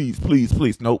 Oh, please.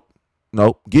 Nope.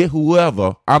 Get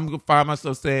whoever. I'm gonna find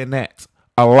myself saying that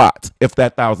a lot if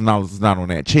that $1,000 is not on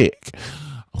that check.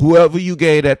 Whoever you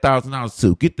gave that $1,000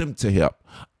 to, get them to help.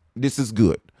 This is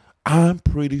good. I'm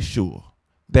pretty sure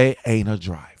they ain't a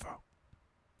driver.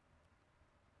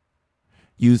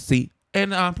 You see,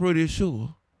 and I'm pretty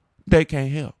sure they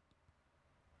can't help.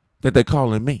 That they're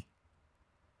calling me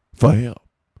for help.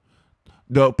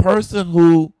 The person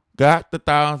who got the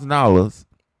 $1,000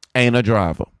 ain't a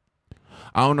driver.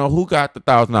 I don't know who got the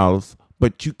 $1,000,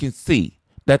 but you can see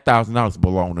that $1,000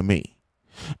 belong to me.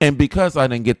 And because I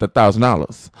didn't get the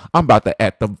 $1,000, I'm about to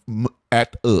act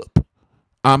up.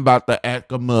 I'm about to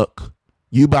act amok.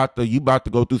 You about to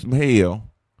go through some hell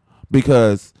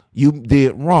because you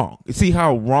did wrong. You see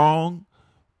how wrong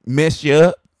messed you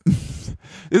up? This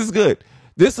is good.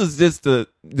 This is just the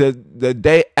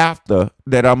day after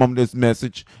that I'm on this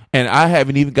message, and I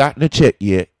haven't even gotten a check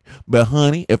yet. But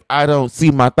honey, if I don't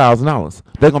see my $1,000,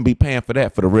 they're gonna be paying for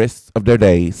that for the rest of their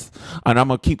days, and I'm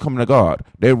gonna keep coming to God.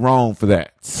 They're wrong for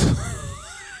that.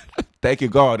 Thank you,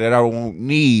 God, that I won't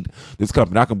need this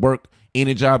company. I can work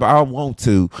any job I want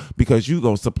to because you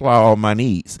gonna supply all my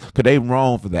needs. Cause they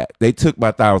wrong for that. They took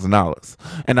my $1,000,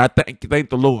 and I thank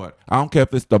the Lord. I don't care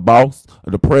if it's the boss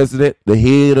or the president, the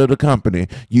head of the company.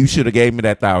 You should have gave me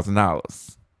that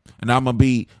 $1,000, and I'm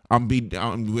be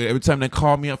every time they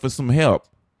call me up for some help.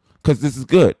 Because this is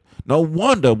good. No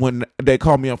wonder when they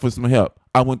called me up for some help,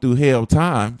 I went through hell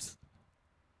times.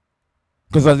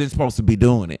 Because I wasn't supposed to be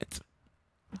doing it.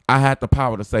 I had the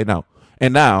power to say no.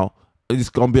 And now,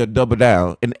 it's going to be a double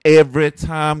down. And every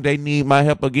time they need my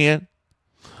help again,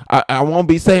 I won't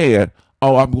be saying,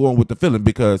 oh, I'm going with the feeling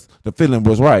because the feeling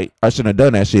was right. I shouldn't have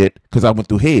done that shit because I went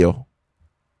through hell.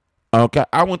 Okay?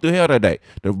 I went through hell that day.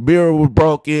 The mirror was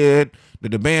broken.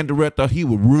 The band director, he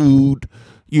was rude.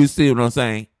 You see what I'm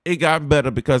saying? It got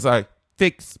better because I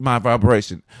fixed my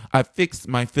vibration. I fixed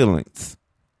my feelings.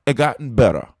 It gotten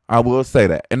better. I will say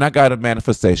that. And I got a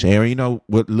manifestation. Aaron, you know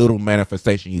what little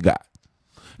manifestation you got.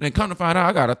 And then come to find out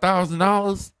I got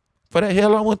 $1,000 for the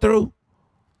hell I went through.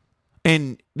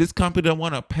 And this company don't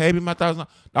want to pay me my $1,000.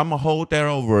 I'm going to hold that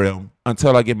over them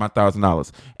until I get my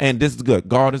 $1,000. And this is good.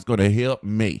 God is going to help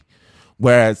me.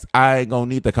 Whereas I ain't going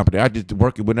to need the company. I just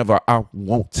work it whenever I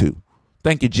want to.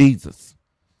 Thank you, Jesus.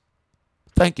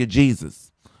 Thank you,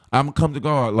 Jesus. I'm going to come to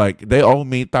God like they owe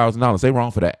me $1,000. They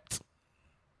wrong for that.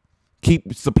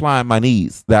 Keep supplying my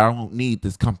needs that I don't need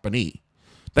this company.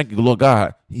 Thank you, Lord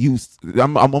God.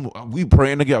 We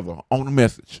praying together on the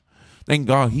message. Thank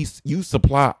God you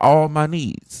supply all my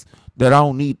needs that I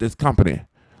don't need this company.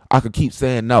 I could keep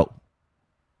saying no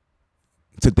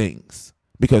to things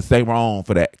because they wrong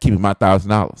for that, keeping my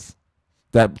 $1,000.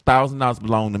 That $1,000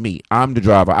 belong to me. I'm the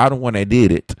driver. I the one that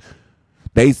did it.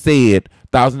 They said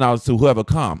 $1,000 to whoever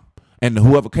come, and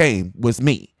whoever came was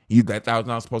me. That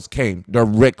 $1,000 supposed to came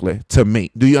directly to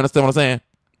me. Do you understand what I'm saying?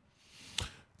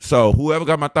 So whoever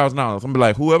got my $1,000, I'm gonna be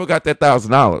like, whoever got that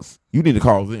 $1,000, you need to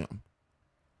call them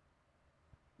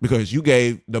because you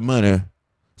gave the money.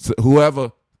 So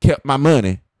whoever kept my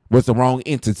money was the wrong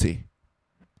entity.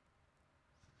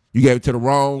 You gave it to the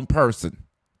wrong person.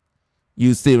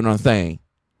 You see what I'm saying?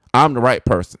 I'm the right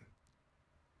person.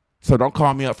 So don't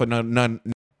call me up for none.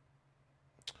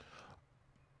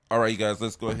 All right, you guys,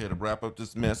 let's go ahead and wrap up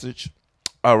this message.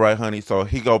 All right, honey. So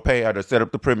he gonna pay. I had to set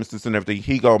up the premises and everything.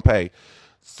 He gonna pay.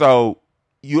 So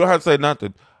you don't have to say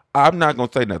nothing. I'm not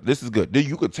gonna say nothing. This is good.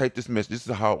 You could take this message. This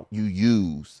is how you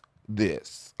use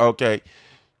this. Okay.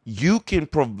 You can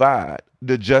provide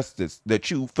the justice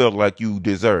that you feel like you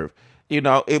deserve. You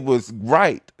know, it was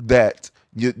right that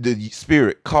the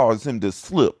spirit caused him to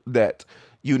slip that,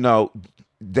 you know,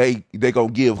 they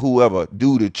gonna give whoever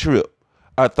do the trip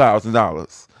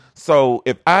 $1,000. So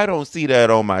if I don't see that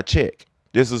on my check,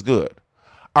 this is good.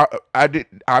 I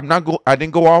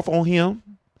didn't go off on him.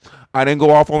 I didn't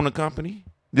go off on the company.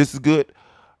 This is good.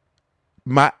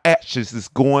 My actions is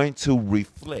going to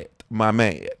reflect my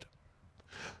mad.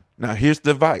 Now here's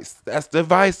the advice. That's the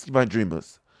advice, my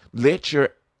dreamers. Let your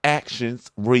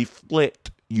actions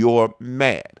reflect your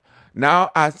mad.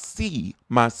 Now I see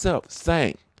myself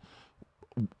saying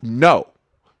no,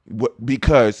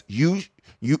 because you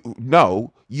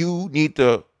no, you need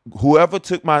to, whoever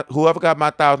got my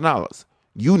 $1,000,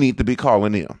 you need to be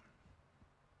calling them.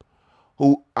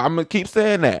 Who I'm gonna keep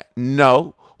saying that.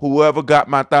 No, whoever got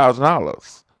my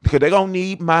 $1,000, because they're gonna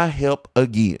need my help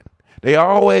again. They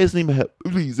always need my help.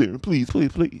 Please, Aaron, please,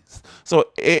 please, please. So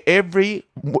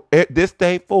this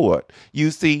day forward,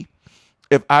 you see,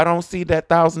 if I don't see that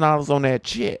 $1,000 on that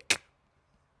check,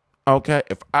 okay,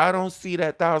 if I don't see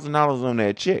that $1,000 on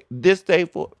that check, this day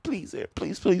forward, please, Aaron,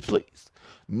 please, please, please.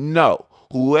 No,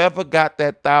 whoever got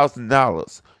that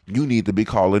 $1,000, you need to be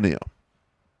calling them.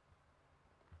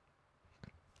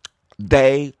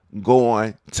 They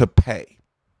going to pay.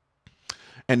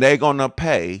 And they're going to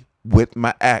pay with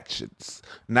my actions.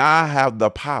 Now I have the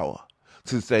power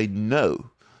to say no,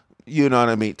 you know what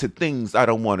I mean, to things I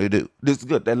don't want to do. This is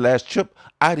good. That last trip,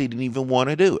 I didn't even want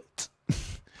to do it.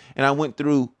 And I went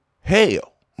through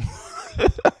hell,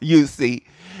 you see.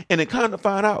 And it kind of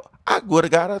found out I would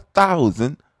have got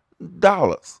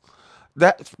 $1,000.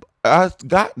 That's, I've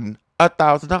gotten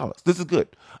 $1,000. This is good.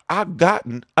 I've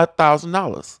gotten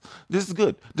 $1,000. This is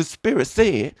good. The Spirit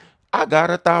said I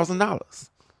got $1,000.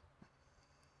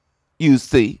 You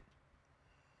see,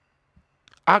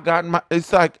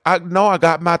 it's like I know I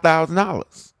got my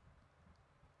 $1,000.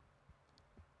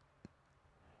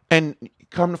 And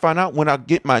come to find out, when I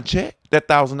get my check, that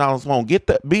 $1,000 won't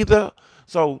be there.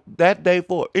 So that day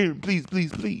forward, please,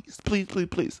 please, please, please, please,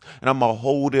 please. And I'm going to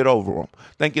hold it over them.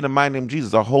 Thank you in the mighty name of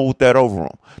Jesus, I'll hold that over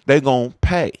them. They're going to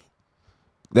pay.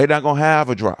 They're not going to have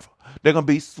a driver. They're going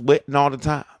to be sweating all the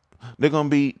time. They're going to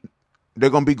be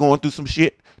going through some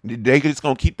shit. They just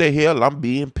going to keep their hell. I'm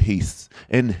be in peace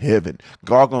in heaven.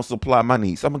 God going to supply my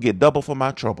needs. I'm going to get double for my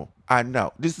trouble. I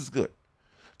know. This is good.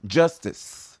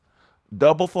 Justice.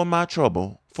 Double for my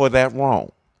trouble for that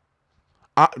wrong.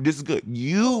 This is good.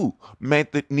 You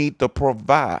need to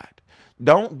provide.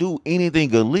 Don't do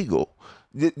anything illegal.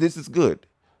 This is good.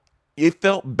 It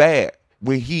felt bad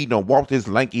when he walked his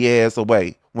lanky ass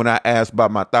away when I asked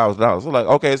about my $1,000. So like,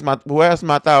 okay, where's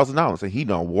my $1,000? And he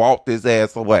walked his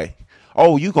ass away.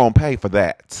 Oh, you gonna pay for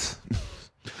that?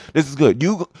 This is good.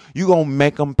 You gonna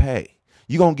make them pay.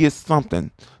 You gonna get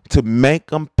something to make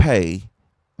them pay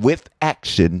with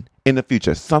action in the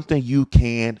future. Something you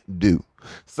can do.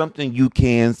 Something you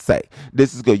can say.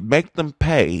 This is good. Make them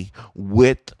pay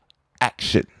with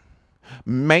action.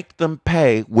 Make them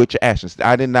pay with your actions.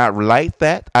 I did not like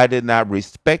that. I did not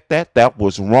respect that. That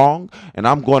was wrong. And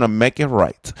I'm going to make it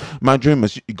right. My dream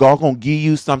is God going to give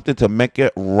you something to make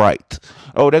it right.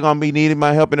 Oh, they're going to be needing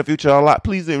my help in the future a lot.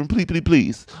 Please, please, please,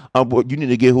 please. You need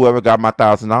to get whoever got my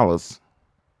 $1,000.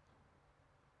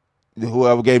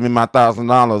 Whoever gave me my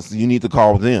 $1,000, you need to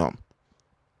call them.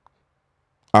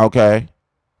 Okay?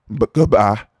 But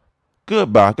goodbye.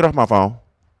 Goodbye. Get off my phone.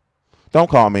 Don't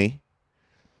call me.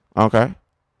 Okay?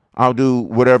 I'll do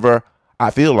whatever I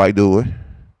feel like doing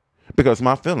because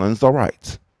my feelings are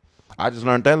right. I just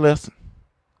learned that lesson.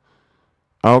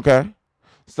 Okay?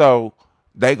 So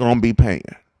they're going to be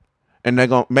paying. And they're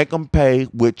going to make them pay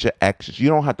with your actions. You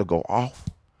don't have to go off.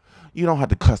 You don't have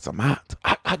to cuss them out.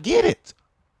 I get it.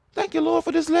 Thank you, Lord,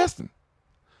 for this lesson.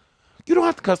 You don't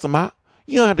have to cuss them out.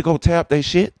 You don't have to go tap their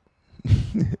shit.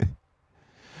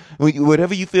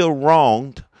 Whatever you feel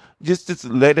wronged, just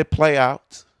let it play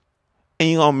out. And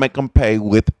you're going to make them pay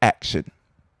with action.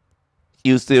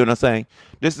 You see what I'm saying?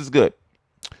 This is good.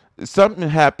 Something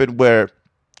happened where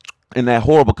in that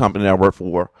horrible company I worked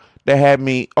for, they had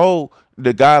me,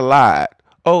 the guy lied.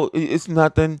 Oh, it's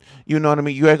nothing. You know what I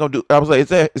mean? You ain't going to do. I was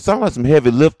like, it sounds like some heavy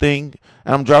lifting.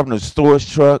 And I'm driving a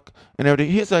storage truck and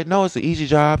everything. He's like, no, it's an easy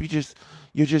job.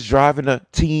 You're just driving a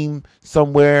team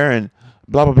somewhere and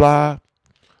blah, blah, blah.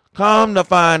 Come to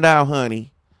find out,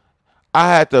 honey, I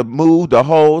had to move the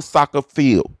whole soccer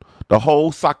field, the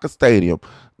whole soccer stadium.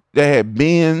 They had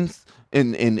bins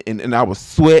and I was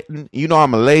sweating. You know,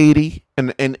 I'm a lady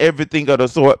and everything of the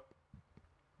sort,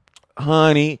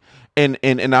 honey. And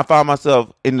I found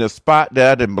myself in the spot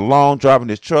that I didn't belong, driving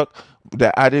this truck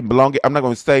that I didn't belong. I'm not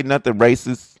going to say nothing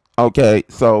racist. Okay.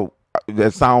 So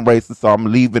that sound racist. So I'm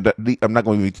leaving. I'm not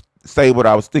going to say what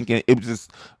I was thinking. It was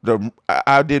just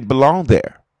I didn't belong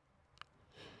there.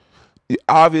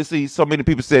 Obviously, so many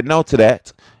people said no to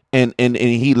that, and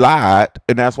he lied,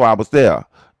 and that's why I was there.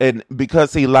 And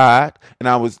because he lied, and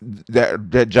I was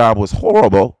that job was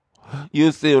horrible.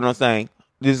 You see what I'm saying?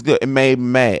 This is good. It made me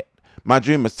mad. My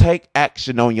dream is take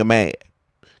action on your mad.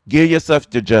 Give yourself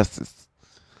to justice.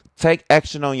 Take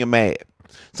action on your mad.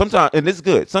 Sometimes, and this is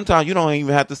good. Sometimes you don't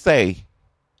even have to say.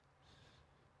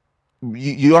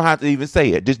 You don't have to even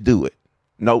say it. Just do it.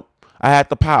 Nope. I had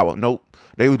the power. Nope.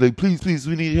 They were like, please, please,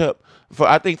 we need help.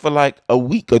 I think for like a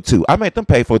week or two. I made them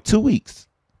pay for 2 weeks.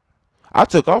 I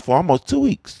took off for almost 2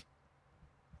 weeks.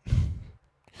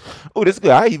 Oh, this is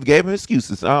good. I even gave him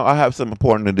excuses. I have something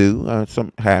important to do.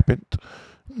 Something happened.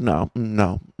 No. I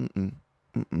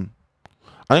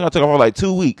think I took off for like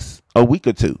 2 weeks, a week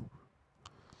or two.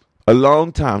 A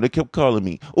long time. They kept calling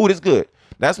me. Oh, this is good.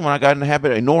 That's when I got in the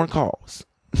habit of ignoring calls.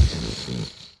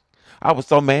 I was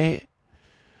so mad.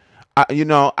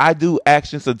 I do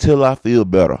actions until I feel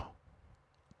better.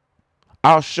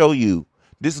 I'll show you.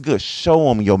 This is good. Show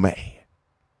them you're mad.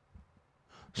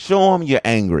 Show them you're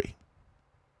angry.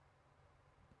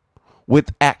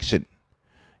 With action.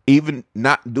 Even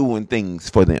not doing things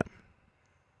for them.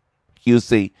 You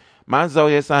see, my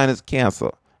zodiac sign is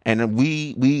Cancer. And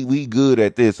we good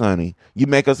at this, honey. You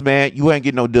make us mad, you ain't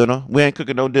getting no dinner. We ain't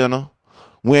cooking no dinner.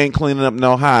 We ain't cleaning up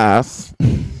no house.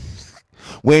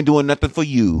 We ain't doing nothing for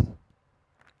you.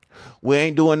 We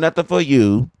ain't doing nothing for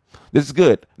you. This is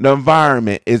good. The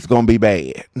environment is going to be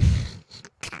bad.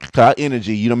 Our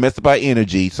energy, you don't mess up our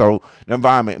energy. So the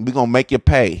environment, we're going to make you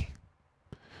pay.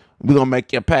 We're going to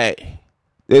make you pay.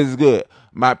 This is good.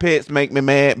 My pets make me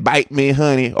mad, bite me,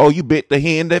 honey. Oh, you bit the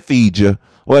hen that feeds you.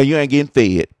 Well, you ain't getting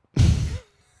fed.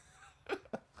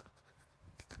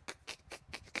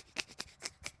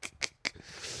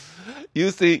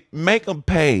 You see, make them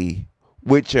pay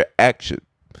with your action.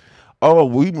 Oh,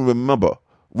 we remember.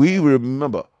 We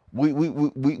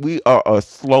are a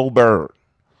slow burn.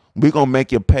 We're going to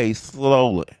make you pay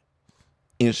slowly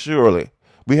and surely.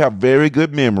 We have very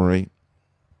good memory.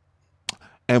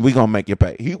 And we're going to make you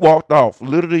pay. He walked off.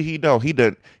 Literally, he know. He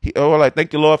done. Like,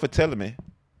 thank you, Lord, for telling me.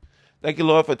 Thank you,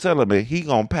 Lord, for telling me. He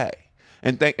going to pay.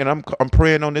 And I'm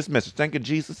praying on this message. Thank you,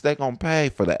 Jesus. They going to pay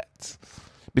for that.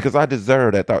 Because I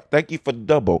deserve that thought. Thank you for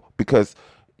double. Because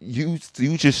you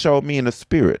just showed me in the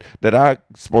spirit that I'm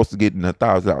supposed to get in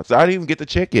 $1,000. So I didn't even get the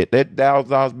check yet. That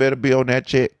 $1,000 better be on that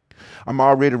check. I'm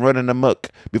already running amok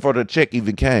before the check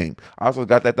even came. I also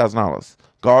got that $1,000.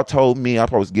 God told me I'm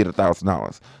supposed to get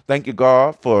 $1,000. Thank you,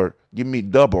 God, for giving me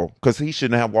double, because he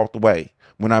shouldn't have walked away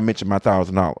when I mentioned my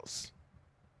 $1,000.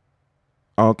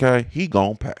 Okay, he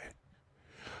gonna pay.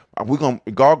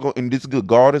 And this is good.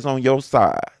 God is on your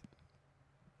side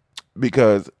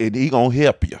because he gonna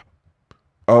help you.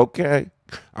 Okay,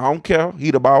 I don't care.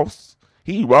 He the boss.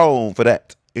 He wrong for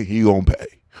that, and he gonna pay.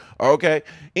 Okay.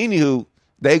 Anywho,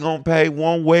 they gonna pay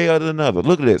one way or another.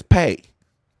 Look at this. Pay.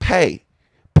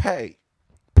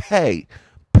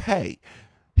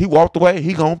 He walked away.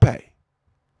 He gonna pay.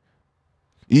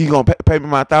 You gonna pay me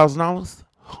my $1,000,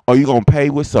 or you gonna pay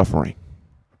with suffering?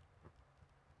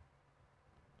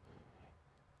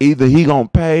 Either he gonna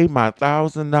pay my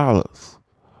 $1,000,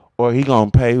 or he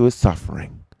gonna pay with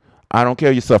suffering. I don't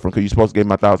care you're suffering because you're supposed to get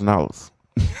my $1,000.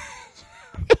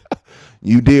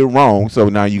 You did wrong, so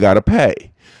now you gotta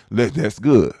pay. That's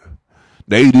good.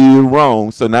 They did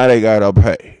wrong, so now they gotta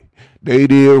pay. They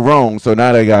did wrong, so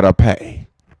now they gotta pay.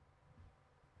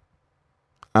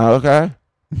 Okay?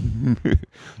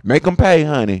 Make them pay,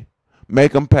 honey.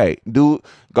 Make them pay. God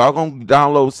gonna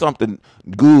download something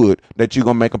good that you're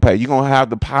gonna make them pay. You're gonna have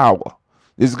the power.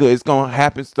 It's good. It's gonna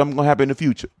happen. Something gonna happen in the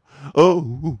future.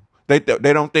 Oh, they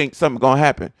don't think something's gonna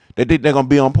happen. They think they're gonna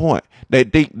be on point. They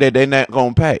think that they're not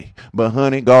gonna pay. But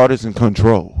honey, God is in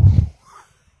control.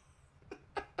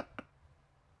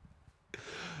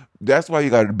 That's why you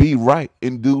got to be right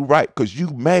and do right, because you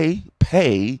may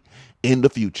pay in the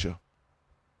future.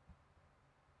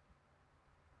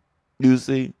 You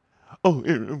see? Oh,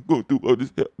 I'm going through all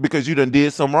this because you done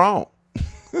did something wrong.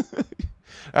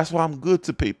 That's why I'm good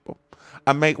to people.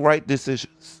 I make right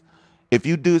decisions. If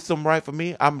you do something right for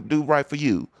me, I'm do right for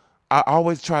you. I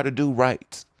always try to do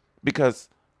right because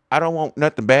I don't want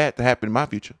nothing bad to happen in my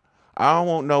future. I don't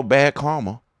want no bad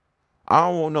karma. I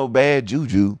don't want no bad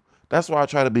juju. That's why I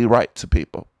try to be right to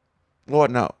people.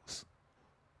 Lord knows.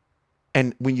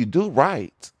 And when you do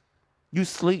right, you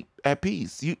sleep at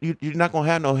peace. You're not going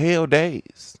to have no hell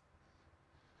days.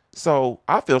 So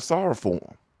I feel sorry for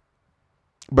him.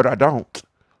 But I don't.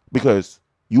 Because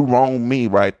you wronged me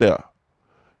right there.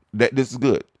 This is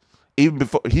good. Even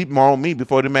before he wronged me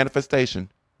before the manifestation.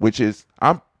 which is,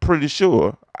 I'm pretty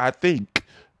sure, I think,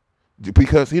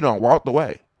 because he done walked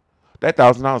away, that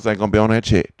 $1,000 ain't gonna be on that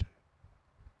check.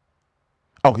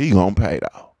 Oh, he gonna pay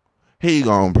though. He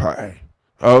gonna pay.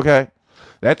 Okay?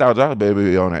 That $1,000 better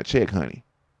be on that check, honey.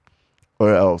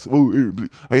 Or else,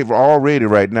 already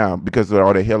right now, because of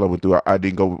all the hell I went through, I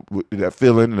didn't go with that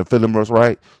feeling, and the feeling was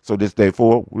right. So this day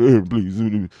forward, please,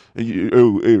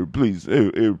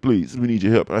 please, we need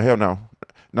your help. Hell no,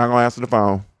 not gonna answer the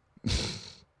phone.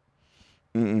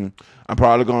 I'm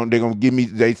probably they're gonna give me,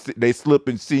 they slip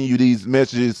and send you these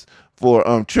messages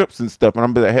for trips and stuff, and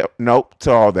I'm gonna help. Nope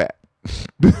to all that.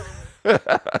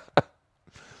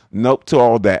 Nope to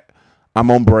all that.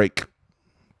 I'm on break.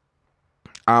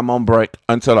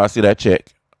 Until I see that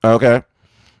check. Okay?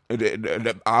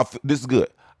 This is good.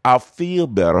 I'll feel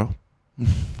better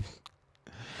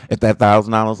if that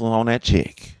 $1,000 was on that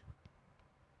check.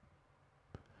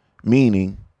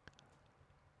 Meaning,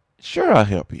 sure, I'll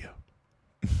help you.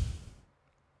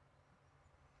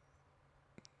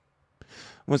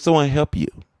 When someone help you,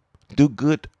 do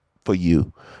good for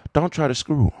you, don't try to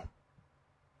screw them.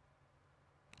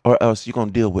 Or else you're going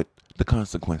to deal with the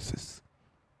consequences.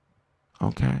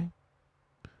 Okay?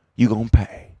 You're going to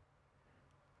pay.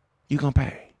 You're going to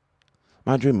pay.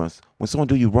 My dreamers, when someone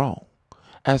do you wrong,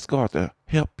 ask God to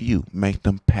help you make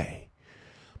them pay.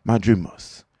 My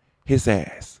dreamers, his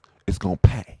ass is going to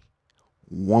pay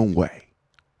one way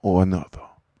or another.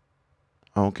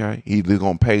 Okay? Either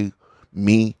going to pay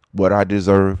me what I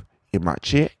deserve in my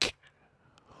check,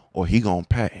 or he going to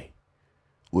pay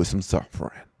with some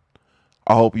suffering.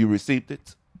 I hope you received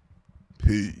it.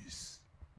 Peace.